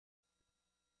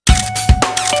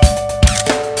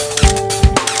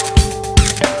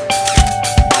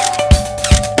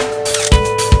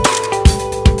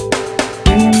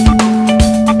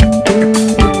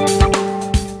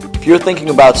you're thinking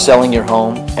about selling your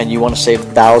home and you want to save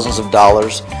thousands of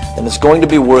dollars, then it's going to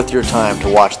be worth your time to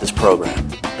watch this program.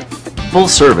 Full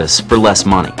service for less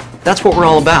money. That's what we're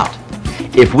all about.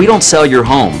 If we don't sell your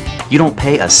home, you don't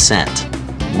pay a cent.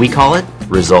 We call it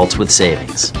Results with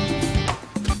Savings.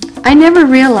 I never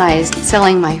realized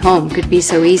selling my home could be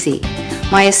so easy.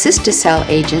 My assist-to-sell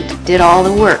agent did all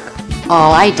the work.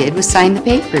 All I did was sign the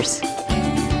papers.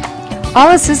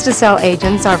 All assist-to-sell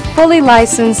agents are fully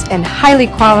licensed and highly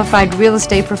qualified real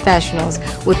estate professionals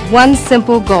with one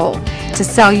simple goal: to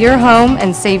sell your home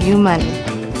and save you money.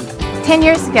 10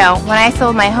 years ago, when I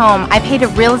sold my home, I paid a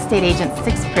real estate agent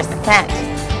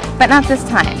 6%. But not this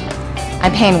time.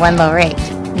 I'm paying one low rate.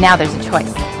 Now there's a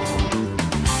choice.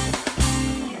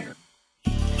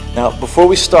 Now, before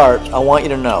we start, I want you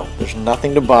to know there's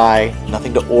nothing to buy,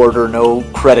 nothing to order, no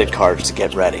credit cards to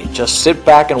get ready. Just sit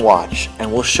back and watch,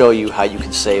 and we'll show you how you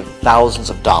can save thousands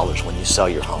of dollars when you sell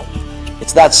your home.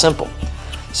 It's that simple.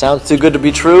 Sounds too good to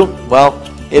be true? Well,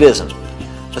 it isn't.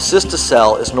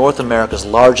 Assist-to-Sell is North America's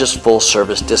largest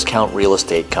full-service discount real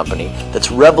estate company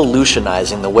that's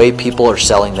revolutionizing the way people are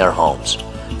selling their homes.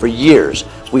 For years,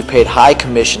 we've paid high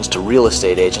commissions to real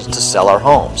estate agents to sell our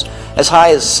homes, as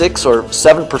high as 6 or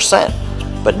 7%.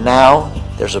 But now,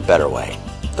 there's a better way.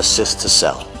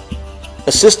 Assist-to-Sell.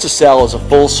 Assist-to-Sell is a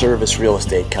full-service real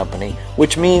estate company,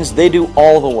 which means they do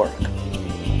all the work.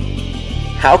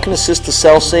 How can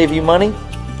Assist-to-Sell save you money?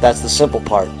 That's the simple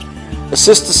part.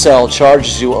 Assist-to-Sell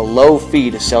charges you a low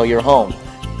fee to sell your home.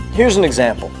 Here's an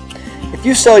example. If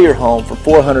you sell your home for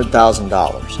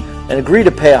 $400,000 and agree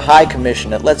to pay a high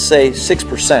commission at, let's say,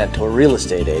 6% to a real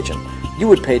estate agent, you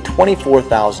would pay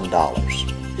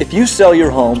 $24,000. If you sell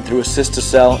your home through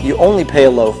Assist-to-Sell, you only pay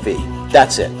a low fee.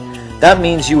 That's it. That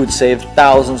means you would save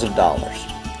thousands of dollars.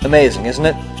 Amazing, isn't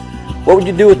it? What would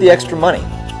you do with the extra money?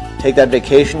 Take that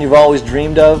vacation you've always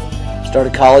dreamed of? Start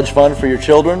a college fund for your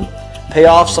children? Pay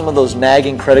off some of those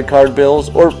nagging credit card bills?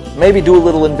 Or maybe do a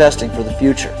little investing for the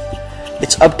future?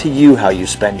 It's up to you how you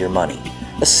spend your money.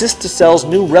 Assist-to-Sell's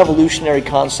new revolutionary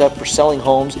concept for selling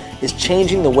homes is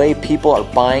changing the way people are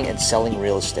buying and selling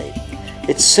real estate.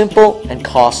 It's simple and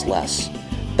costs less.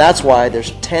 That's why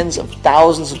there's tens of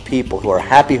thousands of people who are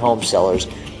happy home sellers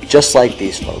just like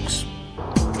these folks.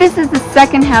 This is the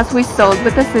second house we sold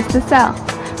with Assist-to-Sell.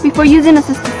 Before using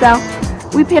Assist-to-Sell,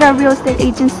 we paid our real estate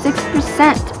agent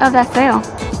 6% of that sale.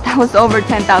 That was over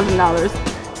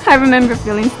 $10,000. I remember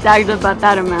feeling staggered about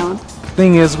that amount.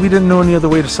 Thing is, we didn't know any other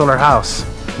way to sell our house.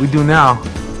 We do now.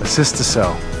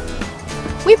 Assist-to-Sell.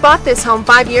 We bought this home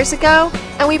 5 years ago,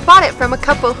 and we bought it from a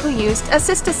couple who used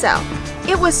Assist-to-Sell.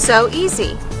 It was so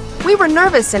easy. We were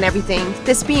nervous and everything,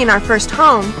 this being our first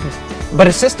home. But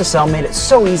Assist-to-Sell made it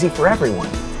so easy for everyone.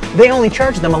 They only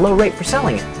charged them a low rate for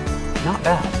selling it. Not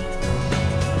bad.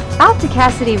 After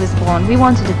Cassidy was born, we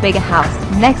wanted a bigger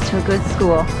house next to a good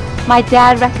school. My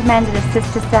dad recommended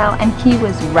Assist-to-Sell, and he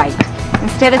was right.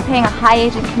 Instead of paying a high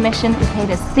agent commission, we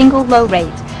paid a single low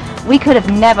rate. We could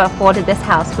have never afforded this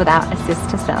house without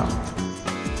Assist-to-Sell.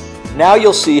 Now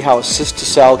you'll see how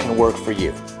Assist-to-Sell can work for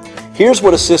you. Here's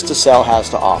what Assist-to-Sell has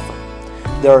to offer.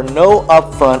 There are no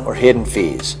upfront or hidden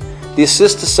fees. The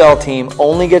Assist-to-Sell team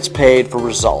only gets paid for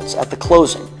results at the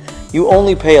closing. You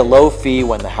only pay a low fee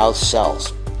when the house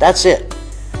sells. That's it.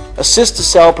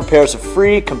 Assist-to-Sell prepares a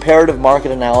free comparative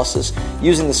market analysis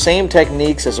using the same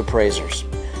techniques as appraisers.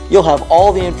 You'll have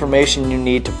all the information you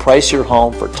need to price your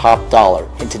home for top dollar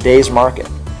in today's market.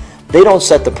 They don't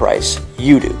set the price,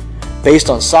 you do, based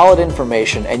on solid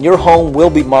information, and your home will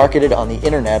be marketed on the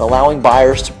internet, allowing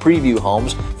buyers to preview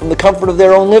homes from the comfort of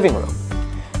their own living room.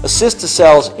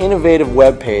 Assist-to-Sell's innovative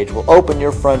webpage will open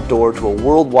your front door to a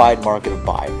worldwide market of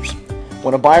buyers.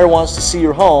 When a buyer wants to see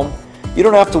your home, you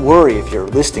don't have to worry if your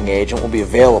listing agent will be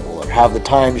available or have the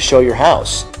time to show your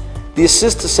house. The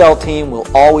Assist-to-Sell team will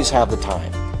always have the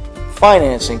time.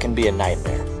 Financing can be a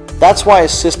nightmare. That's why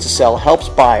Assist-to-Sell helps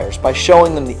buyers by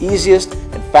showing them the easiest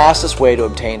and fastest way to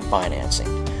obtain financing,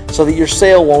 so that your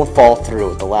sale won't fall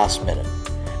through at the last minute.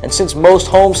 And since most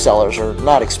home sellers are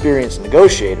not experienced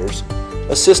negotiators,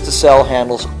 Assist-to-Sell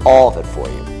handles all of it for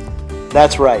you.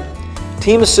 That's right.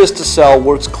 Team Assist-to-Sell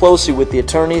works closely with the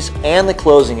attorneys and the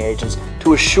closing agents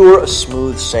to assure a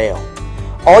smooth sale.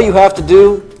 All you have to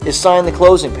do is sign the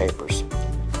closing papers.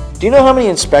 Do you know how many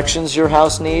inspections your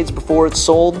house needs before it's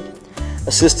sold?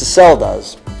 Assist-to-Sell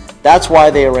does. That's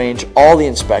why they arrange all the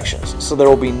inspections, so there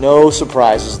will be no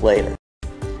surprises later.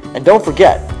 And don't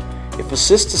forget, if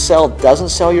Assist-to-Sell doesn't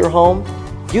sell your home,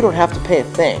 you don't have to pay a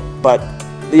thing, but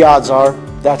the odds are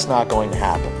that's not going to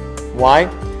happen. Why?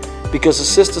 Because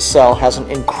Assist-to-Sell has an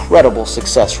incredible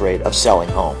success rate of selling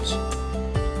homes.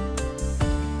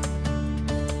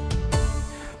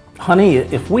 Honey,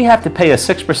 if we have to pay a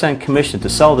 6% commission to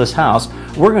sell this house,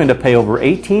 we're going to pay over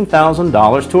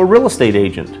 $18,000 to a real estate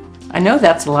agent. I know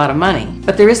that's a lot of money,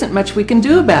 but there isn't much we can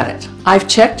do about it. I've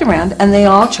checked around and they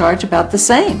all charge about the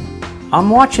same.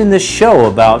 I'm watching this show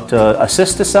about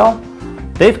Assist to Sell.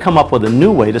 They've come up with a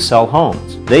new way to sell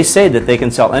homes. They say that they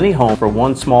can sell any home for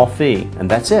one small fee, and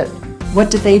that's it. What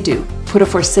do they do? Put a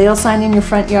for sale sign in your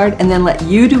front yard and then let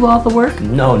you do all the work?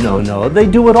 No. They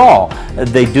do it all.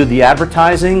 They do the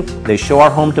advertising, they show our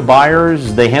home to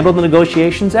buyers, they handle the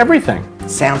negotiations, everything.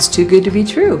 Sounds too good to be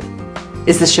true.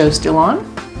 Is the show still on?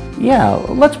 Yeah,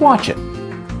 let's watch it.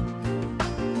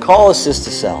 Call Assist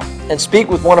to Sell and speak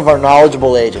with one of our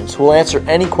knowledgeable agents who will answer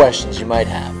any questions you might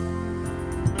have.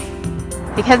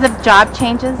 Because of job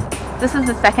changes, this is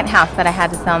the second house that I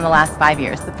had to sell in the last 5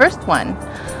 years. The first one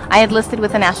I had listed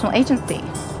with a national agency.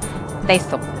 They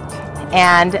sold it.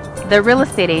 And the real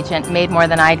estate agent made more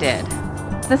than I did.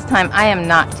 This time I am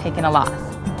not taking a loss.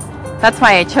 That's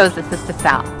why I chose Assist to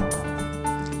Sell.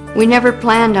 We never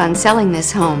planned on selling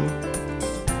this home.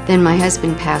 Then my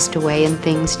husband passed away and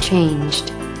things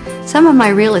changed. Some of my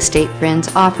real estate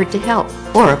friends offered to help,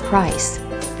 or a price.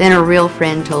 Then a real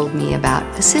friend told me about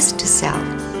Assist to Sell.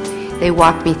 They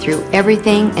walked me through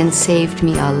everything and saved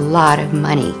me a lot of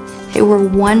money. They were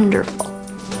wonderful.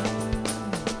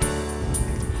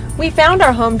 We found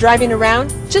our home driving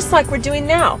around just like we're doing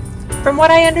now. From what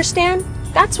I understand,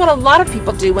 that's what a lot of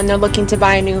people do when they're looking to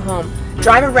buy a new home.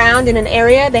 Drive around in an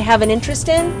area they have an interest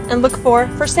in and look for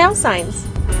sale signs.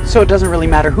 So it doesn't really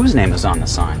matter whose name is on the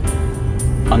sign,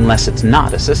 unless it's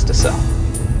not Assist to Sell,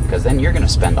 because then you're going to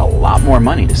spend a lot more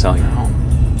money to sell your home.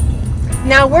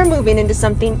 Now we're moving into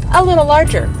something a little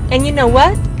larger, and you know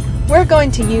what? We're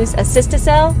going to use Assist to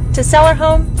Sell our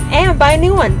home and buy a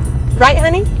new one. Right,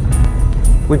 honey?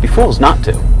 We'd be fools not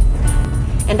to.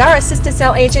 And our Assist to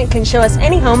Sell agent can show us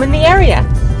any home in the area.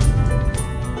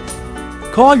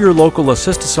 Call your local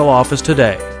Assist to Sell office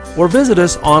today or visit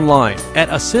us online at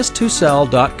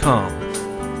assisttosell.com.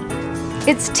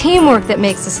 It's teamwork that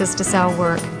makes Assist to Sell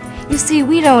work. You see,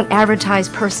 we don't advertise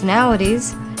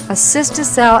personalities. Assist to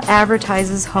Sell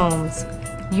advertises homes.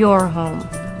 Your home.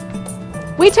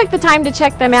 We took the time to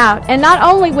check them out, and not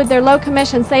only would their low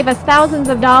commission save us thousands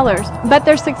of dollars, but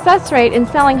their success rate in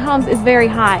selling homes is very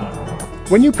high.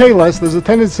 When you pay less, there's a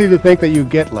tendency to think that you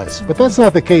get less, but that's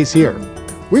not the case here.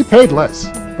 We paid less,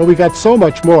 but we got so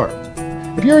much more.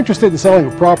 If you're interested in selling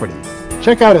a property,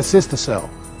 check out Assist to Sell.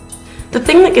 The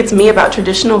thing that gets me about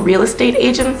traditional real estate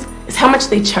agents is how much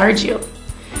they charge you.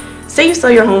 Say you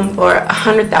sell your home for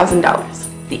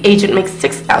 $100,000. The agent makes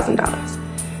 $6,000.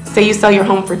 Say you sell your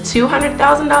home for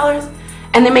 $200,000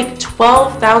 and they make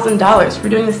 $12,000 for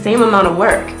doing the same amount of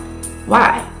work.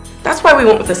 Why? That's why we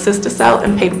went with Assist to Sell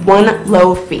and paid one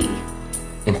low fee.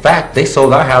 In fact, they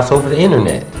sold our house over the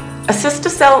internet. Assist to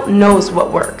Sell knows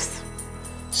what works.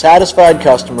 Satisfied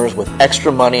customers with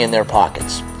extra money in their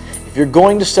pockets. If you're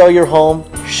going to sell your home,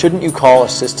 shouldn't you call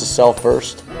Assist to Sell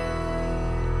first?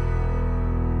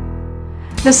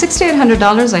 The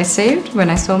 $6,800 I saved when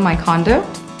I sold my condo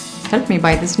helped me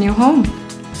buy this new home.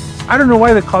 I don't know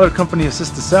why they call their company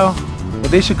Assist to Sell.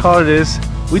 What they should call it is,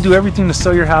 we do everything to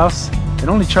sell your house and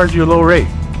only charge you a low rate.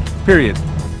 Period.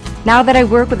 Now that I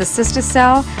work with Assist to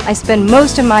Sell, I spend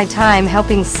most of my time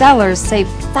helping sellers save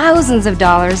thousands of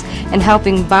dollars and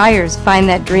helping buyers find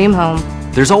that dream home.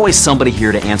 There's always somebody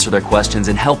here to answer their questions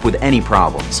and help with any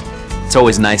problems. It's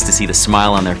always nice to see the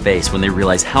smile on their face when they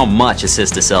realize how much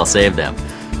Assist to Sell saved them.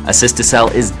 Assist to Sell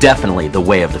is definitely the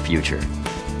way of the future.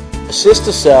 Assist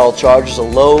to Sell charges a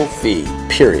low fee,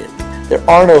 period. There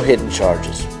are no hidden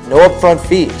charges, no upfront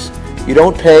fees. You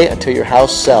don't pay until your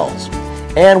house sells.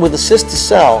 And with Assist to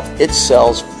Sell, it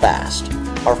sells fast.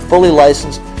 Our fully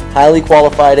licensed, highly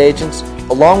qualified agents,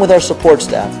 along with our support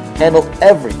staff, handle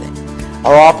everything.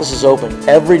 Our office is open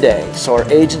every day so our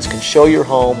agents can show your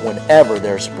home whenever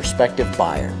there's a prospective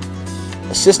buyer.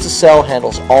 Assist to Sell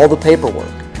handles all the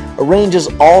paperwork, arranges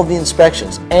all the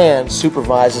inspections, and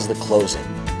supervises the closing.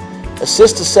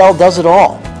 Assist to Sell does it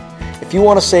all. If you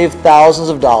want to save thousands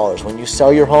of dollars when you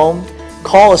sell your home,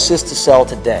 call Assist to Sell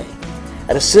today.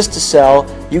 At Assist to Sell,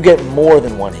 you get more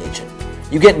than one agent.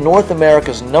 You get North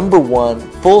America's #1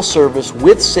 full-service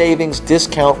with savings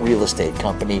discount real estate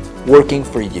company working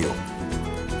for you.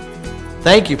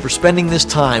 Thank you for spending this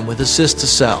time with Assist to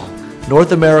Sell,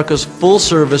 North America's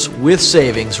full-service with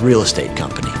savings real estate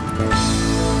company.